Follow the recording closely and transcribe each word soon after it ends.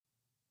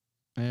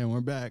And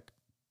we're back.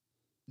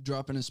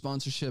 Dropping a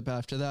sponsorship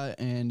after that.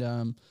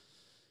 And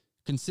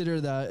consider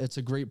that it's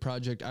a great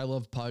project. I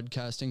love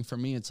podcasting. For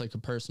me, it's like a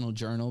personal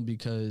journal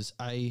because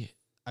I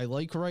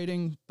like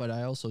writing, but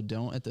I also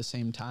don't at the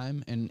same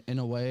time. And in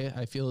a way,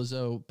 I feel as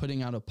though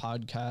putting out a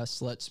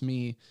podcast lets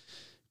me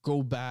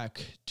go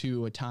back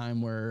to a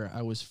time where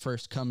I was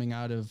first coming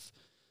out of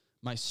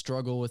my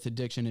struggle with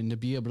addiction, and to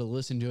be able to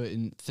listen to it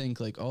and think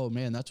like, oh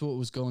man, that's what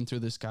was going through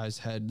this guy's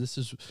head. This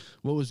is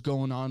what was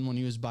going on when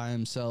he was by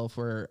himself,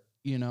 where,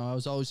 you know, I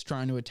was always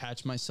trying to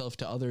attach myself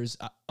to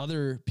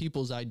other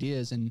people's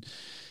ideas. And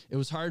it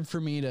was hard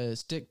for me to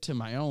stick to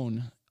my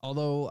own.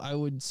 Although I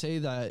would say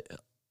that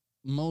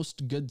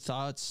most good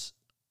thoughts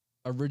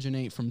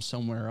originate from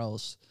somewhere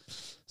else.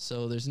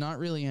 So there's not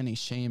really any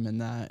shame in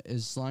that,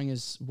 as long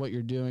as what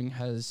you're doing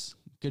has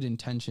good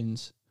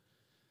intentions.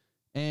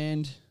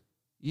 And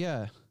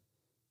yeah,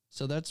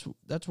 so that's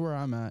where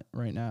I'm at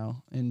right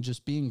now, and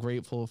just being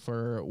grateful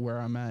for where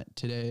I'm at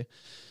today,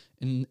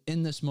 in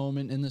this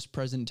moment, in this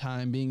present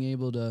time, being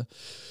able to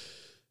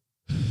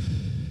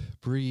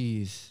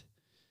breathe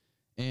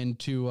and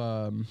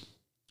to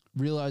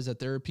realize that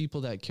there are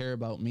people that care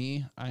about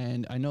me,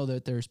 and I know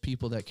that there's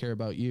people that care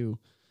about you.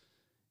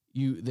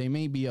 They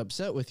may be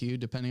upset with you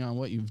depending on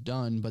what you've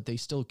done, but they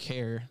still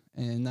care,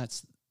 and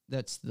that's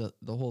the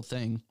whole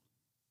thing.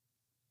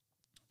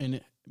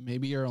 And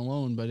maybe you're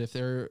alone, but if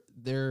there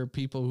are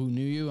people who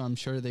knew you, I'm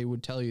sure they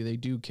would tell you they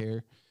do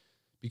care,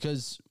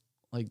 because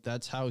like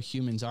that's how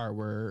humans are.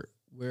 We're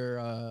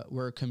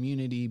a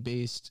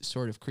community-based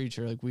sort of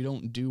creature. Like, we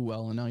don't do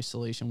well in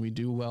isolation. We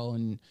do well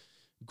in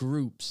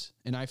groups.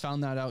 And I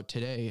found that out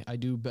today. I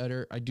do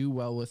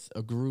well with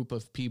a group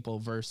of people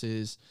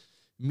versus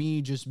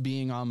me just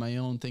being on my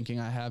own,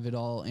 thinking I have it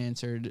all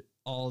answered,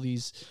 all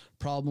these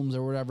problems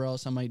or whatever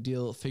else I might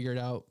figured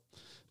out.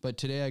 But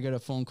today I got a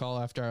phone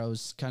call after I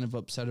was kind of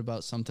upset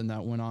about something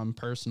that went on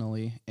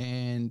personally.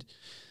 And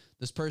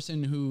this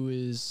person, who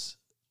is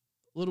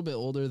a little bit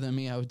older than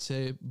me, I would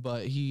say,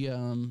 but he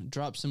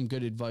dropped some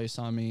good advice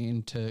on me,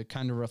 and to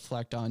kind of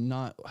reflect on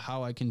not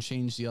how I can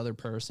change the other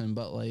person,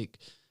 but like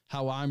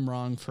how I'm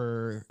wrong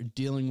for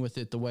dealing with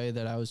it the way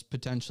that I was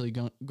potentially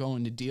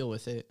going to deal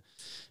with it.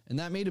 And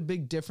that made a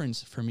big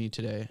difference for me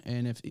today.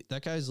 And if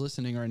that guy's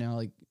listening right now,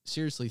 like,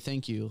 seriously,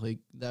 thank you. Like,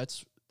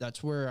 that's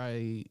where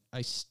I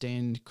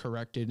stand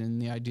corrected in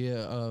the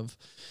idea of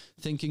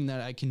thinking that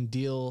I can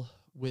deal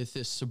with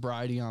this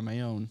sobriety on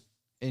my own,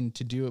 and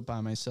to do it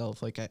by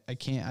myself. Like, I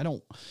can't, I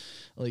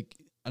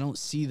don't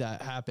see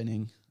that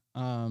happening.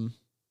 And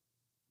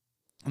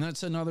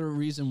that's another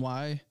reason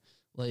why,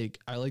 like,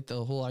 I like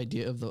the whole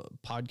idea of the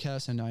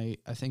podcast, and I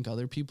think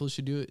other people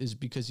should do it, is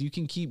because you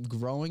can keep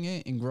growing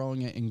it and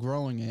growing it and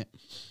growing it.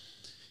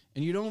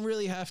 And you don't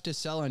really have to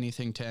sell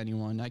anything to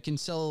anyone. I can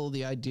sell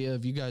the idea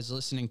of you guys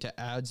listening to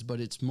ads,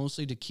 but it's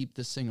mostly to keep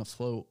this thing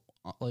afloat,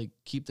 like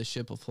keep the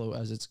ship afloat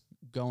as it's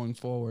going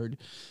forward.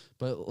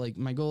 But like,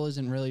 my goal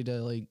isn't really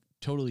to like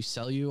totally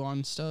sell you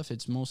on stuff.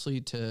 It's mostly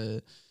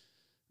to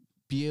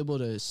be able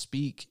to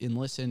speak and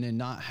listen and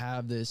not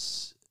have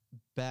this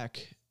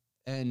back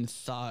end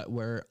thought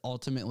where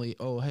ultimately,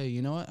 oh, hey,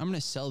 you know what? I'm going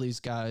to sell these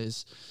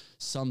guys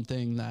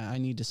something that I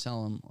need to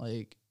sell them.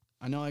 Like,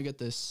 I know I get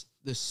this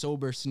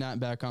sober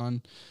snapback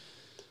on,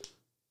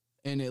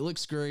 and it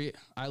looks great.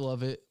 I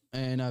love it.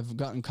 And I've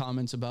gotten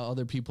comments about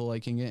other people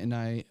liking it. And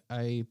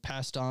I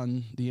passed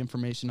on the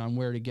information on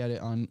where to get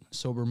it on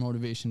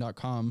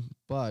sobermotivation.com.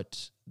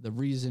 But the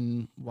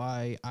reason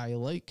why I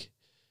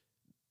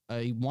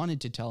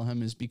wanted to tell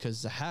him is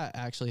because the hat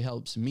actually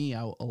helps me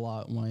out a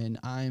lot when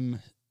I'm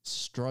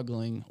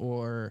struggling,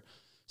 or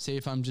say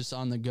if I'm just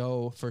on the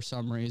go for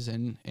some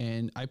reason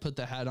and I put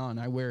the hat on,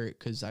 I wear it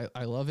because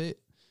I love it.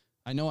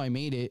 I know I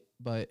made it,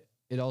 but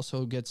it's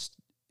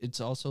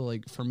also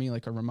like, for me,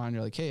 like a reminder,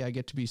 like, hey, I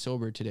get to be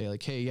sober today.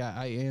 Like, hey, yeah,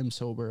 I am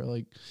sober.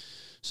 Like,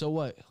 so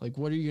what? Like,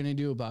 what are you going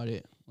to do about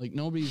it? Like,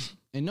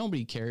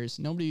 nobody cares.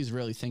 Nobody's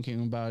really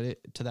thinking about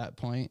it to that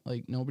point.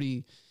 Like,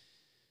 nobody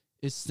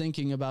is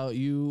thinking about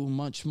you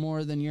much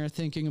more than you're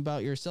thinking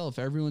about yourself.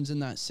 Everyone's in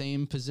that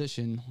same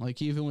position.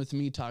 Like, even with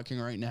me talking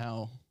right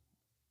now,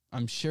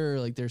 I'm sure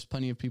like there's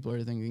plenty of people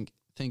who are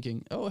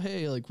thinking, oh,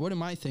 hey, like, what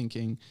am I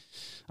thinking?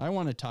 I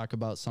want to talk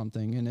about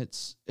something, and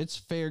it's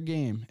fair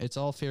game. It's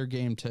all fair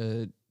game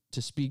to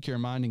speak your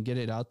mind and get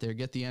it out there,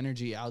 get the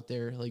energy out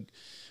there, like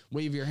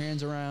wave your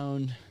hands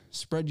around,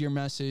 spread your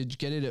message,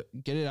 get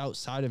it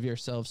outside of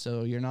yourself.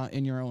 So you're not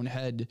in your own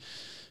head,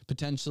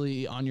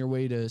 potentially on your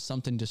way to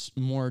something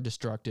more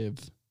destructive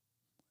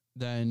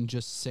than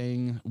just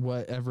saying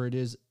whatever it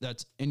is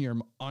that's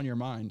on your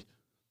mind.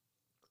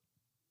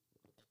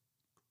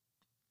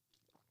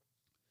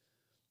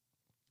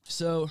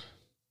 So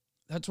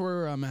that's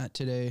where I'm at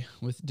today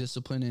with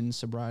discipline and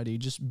sobriety.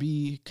 Just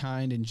be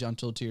kind and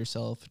gentle to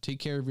yourself. Take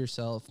care of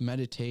yourself.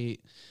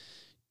 Meditate.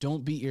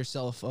 Don't beat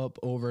yourself up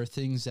over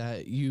things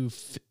that you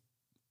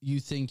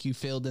think you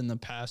failed in the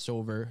past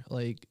over.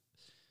 Like,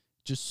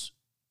 just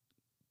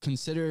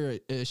consider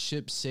a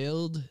ship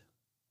sailed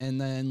and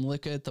then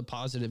look at the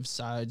positive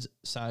sides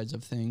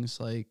of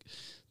things, like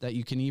that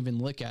you can even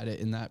look at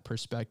it in that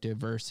perspective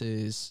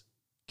versus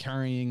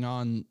carrying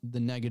on the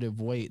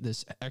negative weight,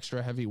 this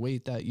extra heavy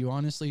weight that you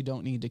honestly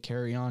don't need to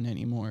carry on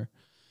anymore.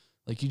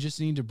 Like, you just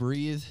need to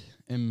breathe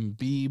and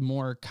be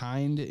more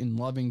kind and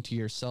loving to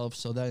yourself.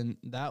 So then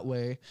that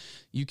way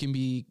you can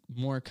be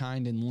more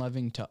kind and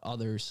loving to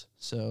others.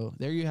 So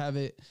there you have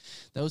it.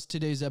 That was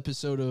today's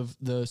episode of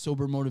the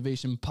Sober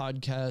Motivation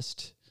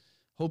Podcast.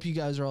 Hope you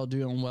guys are all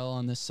doing well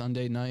on this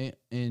Sunday night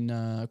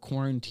in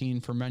quarantine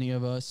for many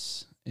of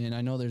us. And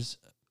I know there's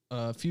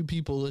a few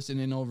people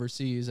listening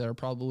overseas that are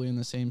probably in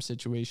the same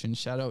situation.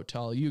 Shout out to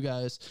all you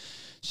guys.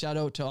 Shout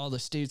out to all the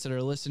states that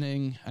are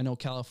listening. I know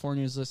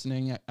California is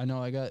listening. I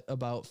know I got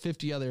about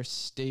 50 other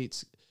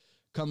states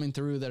coming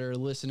through that are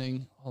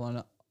listening. Hold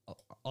on.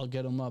 I'll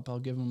get them up. I'll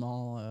give them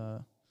all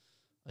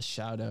a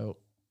shout out.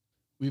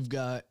 We've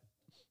got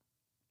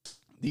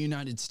the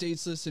United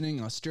States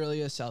listening,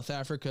 Australia, South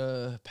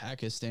Africa,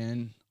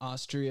 Pakistan,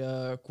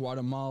 Austria,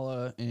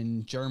 Guatemala,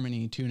 and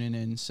Germany tuning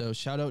in. So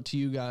shout out to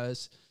you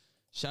guys.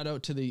 Shout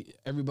out to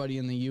everybody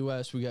in the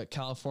U.S. We got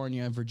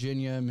California,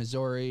 Virginia,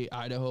 Missouri,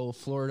 Idaho,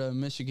 Florida,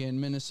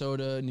 Michigan,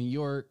 Minnesota, New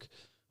York,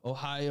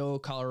 Ohio,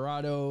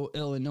 Colorado,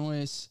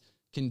 Illinois,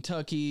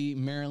 Kentucky,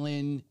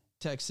 Maryland,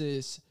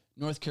 Texas,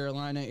 North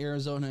Carolina,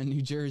 Arizona,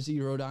 New Jersey,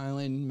 Rhode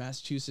Island,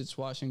 Massachusetts,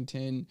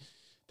 Washington,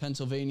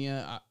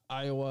 Pennsylvania,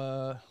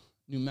 Iowa,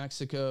 New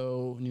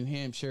Mexico, New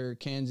Hampshire,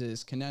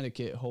 Kansas,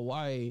 Connecticut,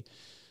 Hawaii,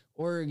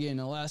 Oregon,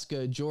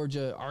 Alaska,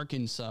 Georgia,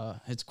 Arkansas.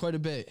 It's quite a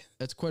bit.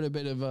 That's quite a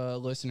bit of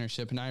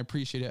listenership, and I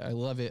appreciate it. I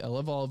love it. I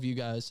love all of you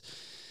guys.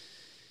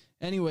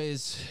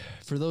 Anyways,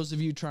 for those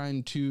of you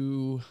trying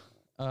to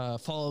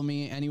follow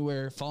me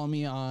anywhere, follow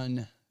me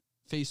on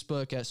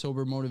Facebook at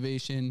Sober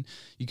Motivation.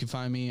 You can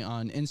find me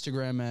on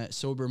Instagram at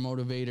Sober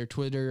Motivator,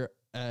 Twitter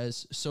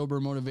as Sober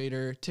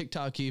Motivator,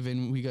 TikTok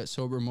even, we got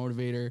Sober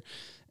Motivator.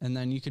 And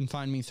then you can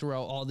find me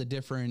throughout all the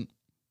different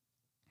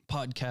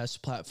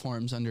podcast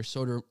platforms under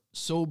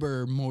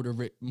Sober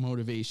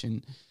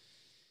Motivation.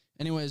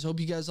 Anyways, hope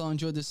you guys all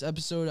enjoyed this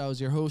episode. I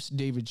was your host,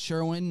 David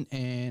Sherwin,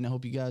 and I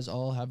hope you guys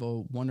all have a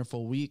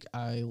wonderful week.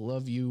 I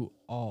love you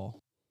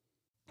all.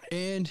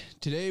 And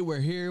today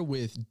we're here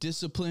with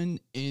Discipline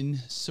in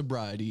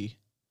Sobriety.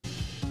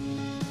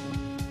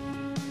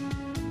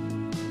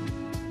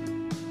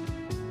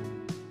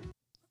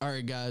 All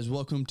right, guys,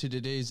 welcome to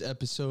today's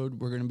episode.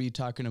 We're going to be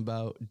talking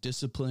about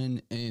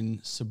discipline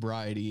in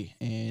sobriety,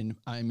 and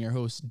I'm your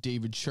host,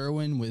 David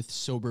Sherwin with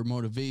Sober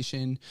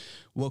Motivation.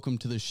 Welcome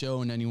to the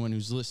show, and anyone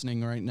who's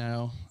listening right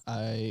now.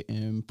 I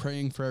am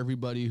praying for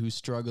everybody who's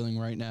struggling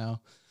right now,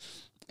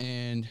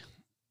 and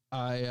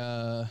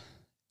I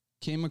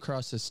came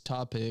across this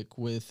topic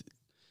with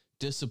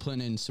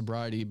discipline in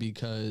sobriety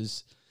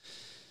because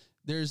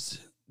there's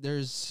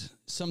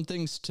some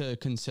things to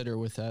consider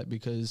with that,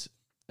 because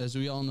as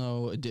we all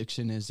know,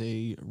 addiction is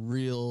a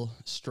real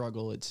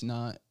struggle. It's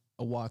not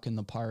a walk in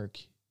the park.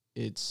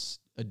 It's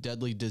a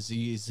deadly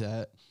disease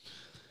that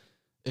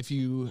if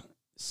you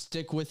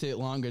stick with it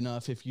long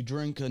enough, if you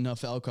drink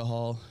enough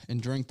alcohol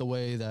and drink the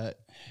way that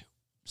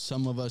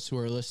some of us who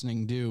are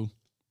listening do,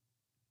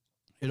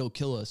 it'll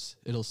kill us.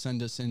 It'll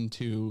send us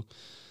into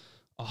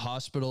a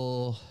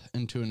hospital,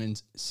 into an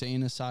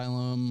insane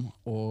asylum,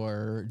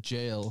 or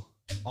jail,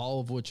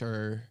 all of which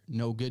are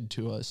no good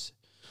to us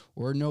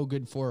or no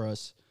good for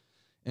us.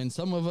 And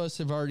some of us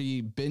have already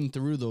been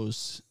through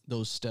those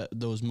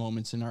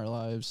moments in our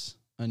lives,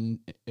 and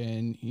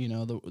you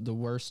know, the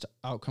worst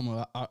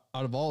outcome out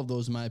of all of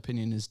those, in my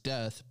opinion, is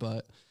death.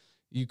 But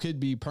you could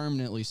be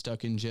permanently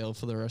stuck in jail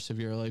for the rest of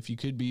your life. You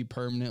could be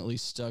permanently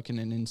stuck in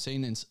an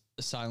insane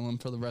asylum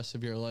for the rest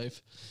of your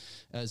life,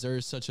 as there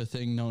is such a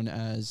thing known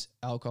as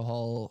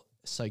alcohol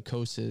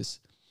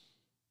psychosis.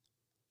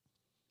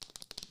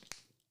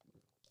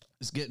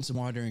 Just getting some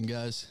water in,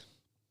 guys.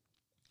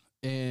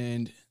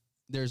 And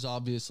there's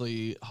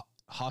obviously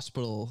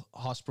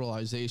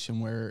hospitalization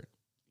where,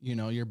 you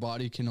know, your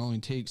body can only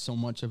take so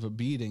much of a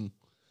beating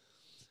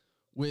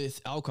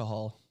with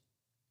alcohol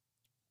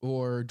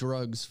or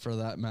drugs for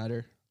that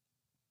matter.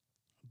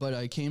 But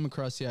I came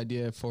across the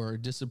idea for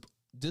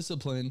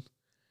discipline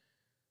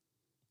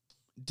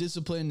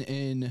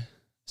in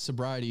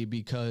sobriety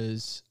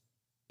because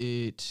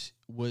it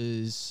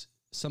was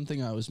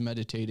something I was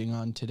meditating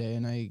on today,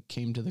 and I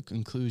came to the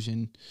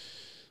conclusion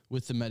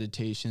with the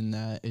meditation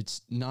that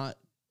it's not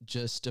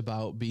just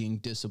about being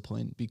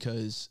disciplined,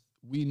 because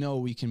we know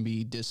we can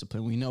be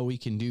disciplined. We know we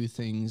can do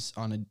things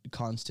on a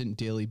constant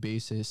daily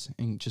basis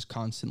and just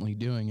constantly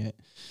doing it,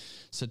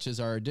 such as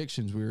our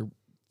addictions. We were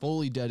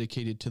fully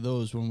dedicated to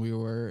those when we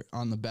were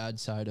on the bad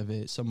side of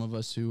it. Some of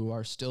us who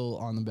are still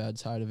on the bad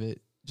side of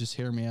it, just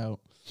hear me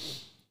out.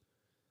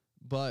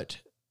 But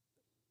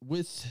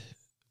with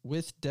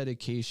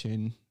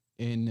dedication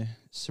in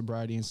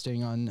sobriety and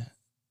staying on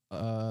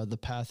the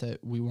path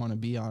that we want to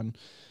be on,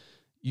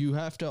 you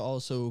have to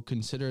also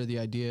consider the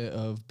idea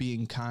of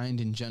being kind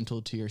and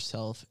gentle to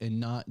yourself and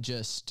not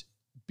just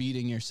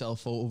beating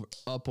yourself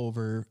up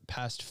over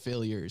past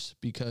failures,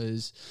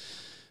 because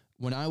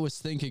when I was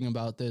thinking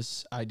about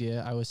this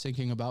idea, I was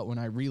thinking about when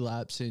I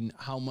relapsed and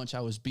how much I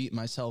was beating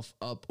myself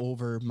up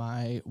over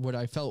what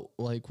I felt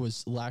like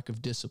was lack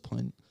of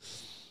discipline.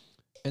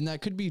 And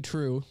that could be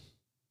true.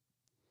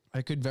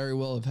 I could very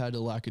well have had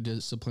a lack of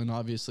discipline,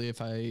 obviously, if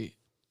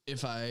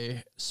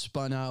I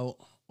spun out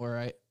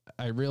or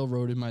I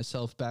railroaded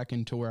myself back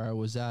into where I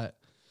was at.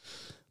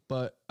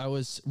 But I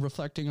was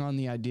reflecting on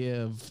the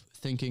idea of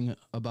thinking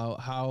about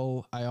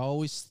how I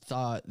always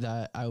thought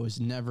that I was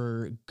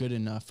never good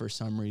enough for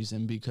some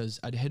reason, because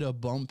I'd hit a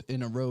bump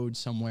in a road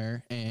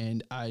somewhere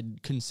and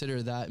I'd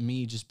consider that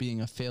me just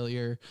being a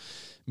failure,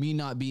 me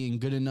not being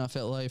good enough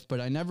at life. But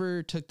I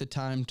never took the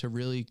time to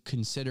really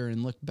consider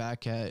and look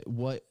back at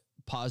what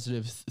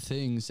positive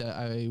things that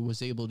I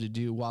was able to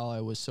do while I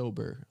was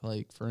sober.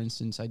 Like, for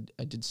instance, I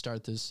did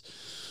start this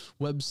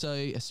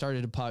website, I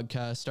started a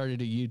podcast,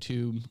 started a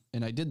YouTube,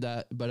 and I did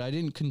that, but I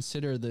didn't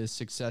consider the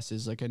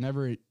successes. Like, I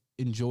never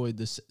enjoyed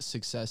the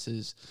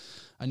successes.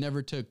 I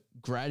never took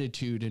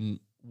gratitude in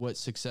what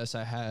success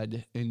I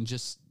had in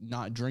just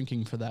not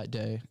drinking for that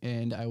day.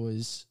 And I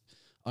was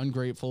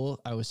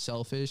ungrateful, I was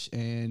selfish,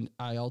 and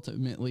I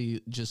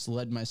ultimately just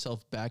led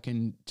myself back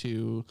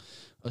into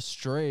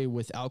astray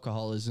with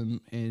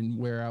alcoholism, and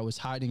where I was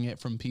hiding it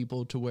from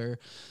people to where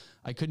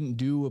I couldn't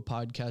do a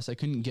podcast. I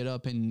couldn't get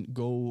up and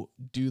go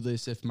do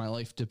this if my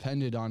life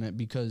depended on it,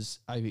 because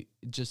I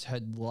just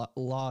had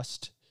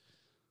lost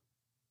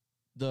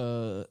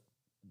the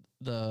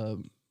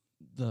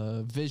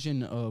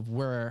vision of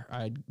where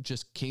I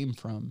just came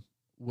from,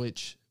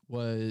 which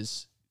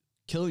was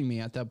killing me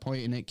at that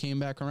point, and it came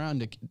back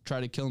around to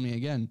try to kill me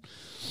again.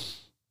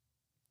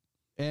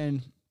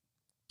 And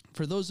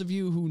for those of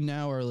you who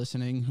now are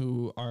listening,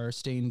 who are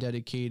staying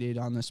dedicated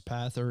on this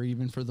path, or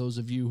even for those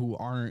of you who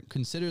aren't,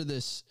 consider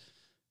this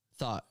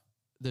thought,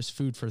 this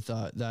food for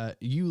thought, that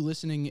you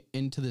listening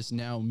into this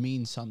now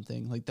means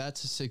something. Like,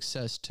 that's a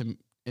success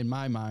in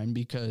my mind,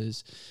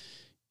 because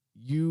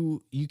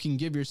you can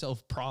give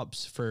yourself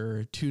props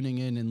for tuning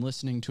in and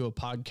listening to a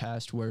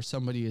podcast where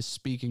somebody is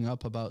speaking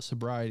up about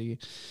sobriety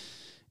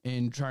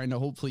and trying to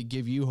hopefully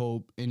give you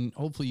hope, and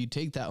hopefully you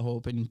take that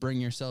hope and bring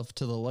yourself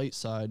to the light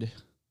side.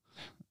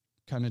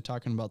 Kind of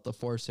talking about the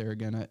force there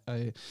again.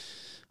 I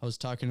was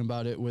talking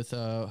about it with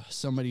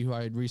somebody who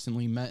I had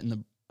recently met in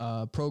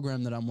the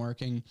program that I'm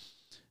working,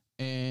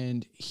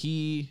 and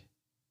he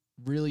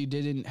really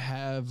didn't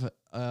have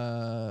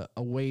a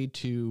way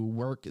to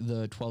work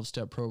the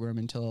 12-step program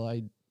until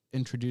I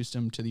introduced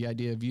him to the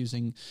idea of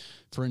using,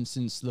 for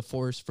instance, the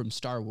Force from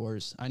Star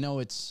Wars. I know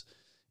it's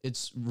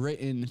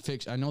written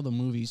fiction. I know the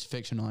movie's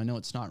fictional. I know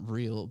it's not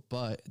real,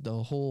 but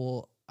the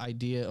whole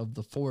idea of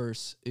the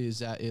Force is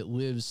that it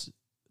lives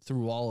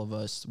through all of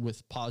us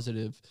with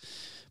positive,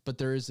 but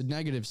there is a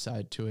negative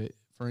side to it.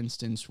 For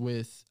instance,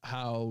 with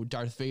how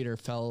Darth Vader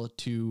fell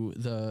to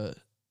the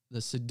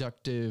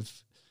seductive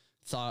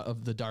thought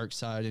of the dark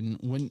side and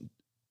went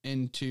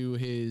into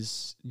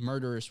his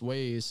murderous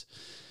ways,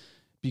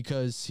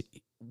 because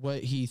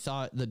what he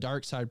thought the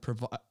dark side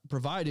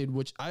provided,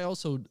 which I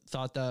also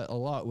thought that a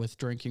lot with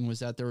drinking,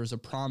 was that there was a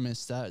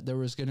promise that there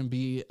was going to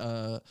be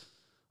a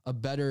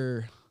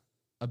better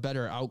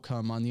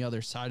outcome on the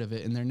other side of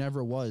it. And there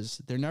never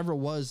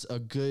was a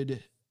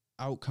good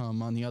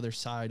outcome on the other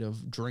side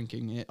of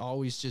drinking. It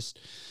always just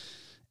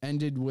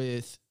ended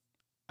with,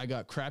 I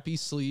got crappy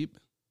sleep,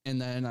 and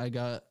then I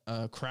got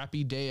a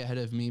crappy day ahead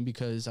of me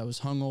because I was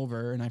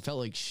hungover and I felt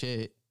like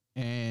shit,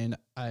 and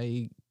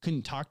I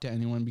couldn't talk to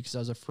anyone because I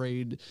was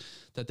afraid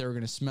that they were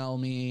going to smell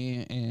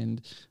me,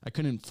 and I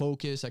couldn't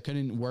focus. I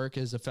couldn't work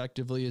as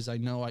effectively as I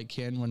know I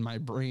can when my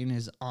brain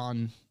is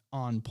on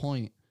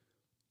point.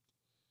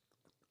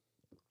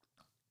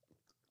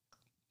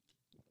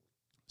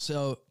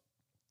 So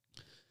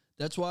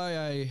that's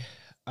why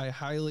I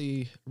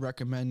highly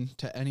recommend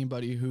to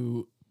anybody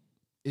who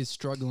is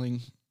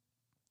struggling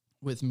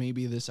with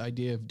maybe this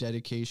idea of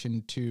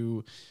dedication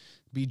to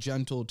be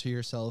gentle to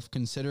yourself.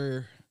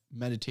 Consider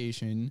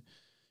meditation,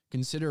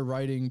 consider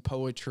writing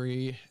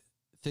poetry,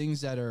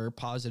 things that are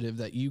positive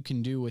that you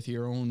can do with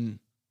your own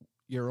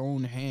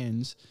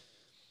hands,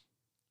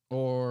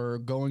 or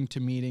going to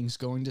meetings,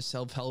 going to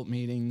self-help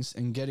meetings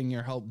and getting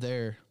your help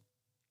there.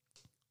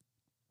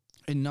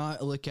 And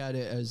not look at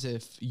it as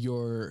if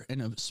you're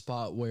in a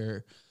spot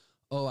where,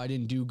 oh, I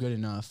didn't do good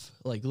enough.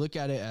 Like, look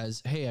at it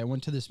as, hey, I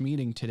went to this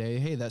meeting today.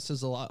 Hey, that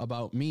says a lot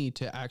about me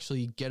to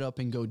actually get up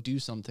and go do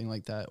something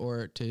like that,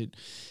 or to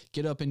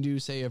get up and do,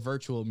 say, a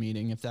virtual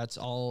meeting. If that's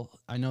all,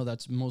 I know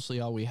that's mostly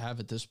all we have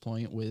at this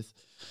point with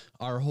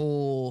our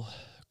whole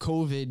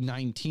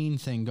COVID-19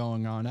 thing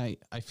going on. I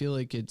feel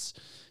like it's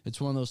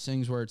one of those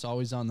things where it's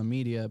always on the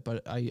media,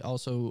 but I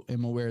also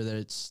am aware that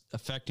it's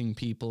affecting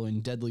people in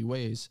deadly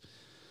ways.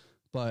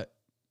 But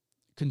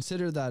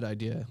consider that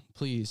idea,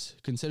 please.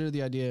 Consider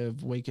the idea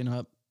of waking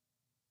up,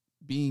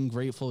 being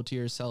grateful to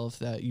yourself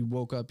that you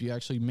woke up, you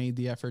actually made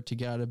the effort to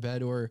get out of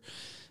bed, or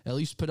at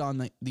least put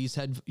on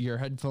your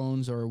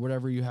headphones or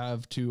whatever you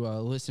have to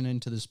listen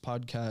into this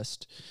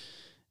podcast,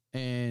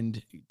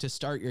 and to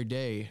start your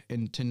day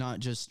and to not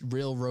just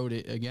railroad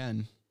it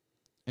again.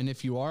 And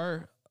if you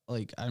are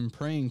like I'm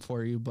praying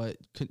for you, but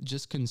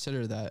just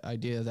consider that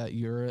idea that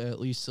you're at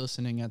least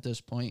listening at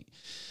this point.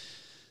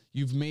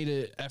 You've made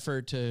an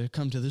effort to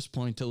come to this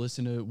point to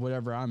listen to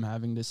whatever I'm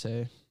having to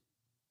say,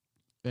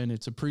 and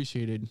it's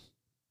appreciated.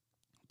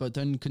 But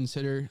then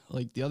consider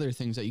like the other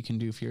things that you can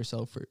do for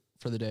yourself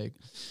for the day.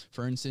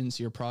 For instance,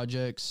 your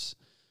projects,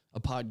 a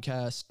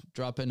podcast,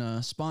 drop in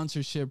a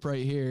sponsorship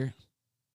right here.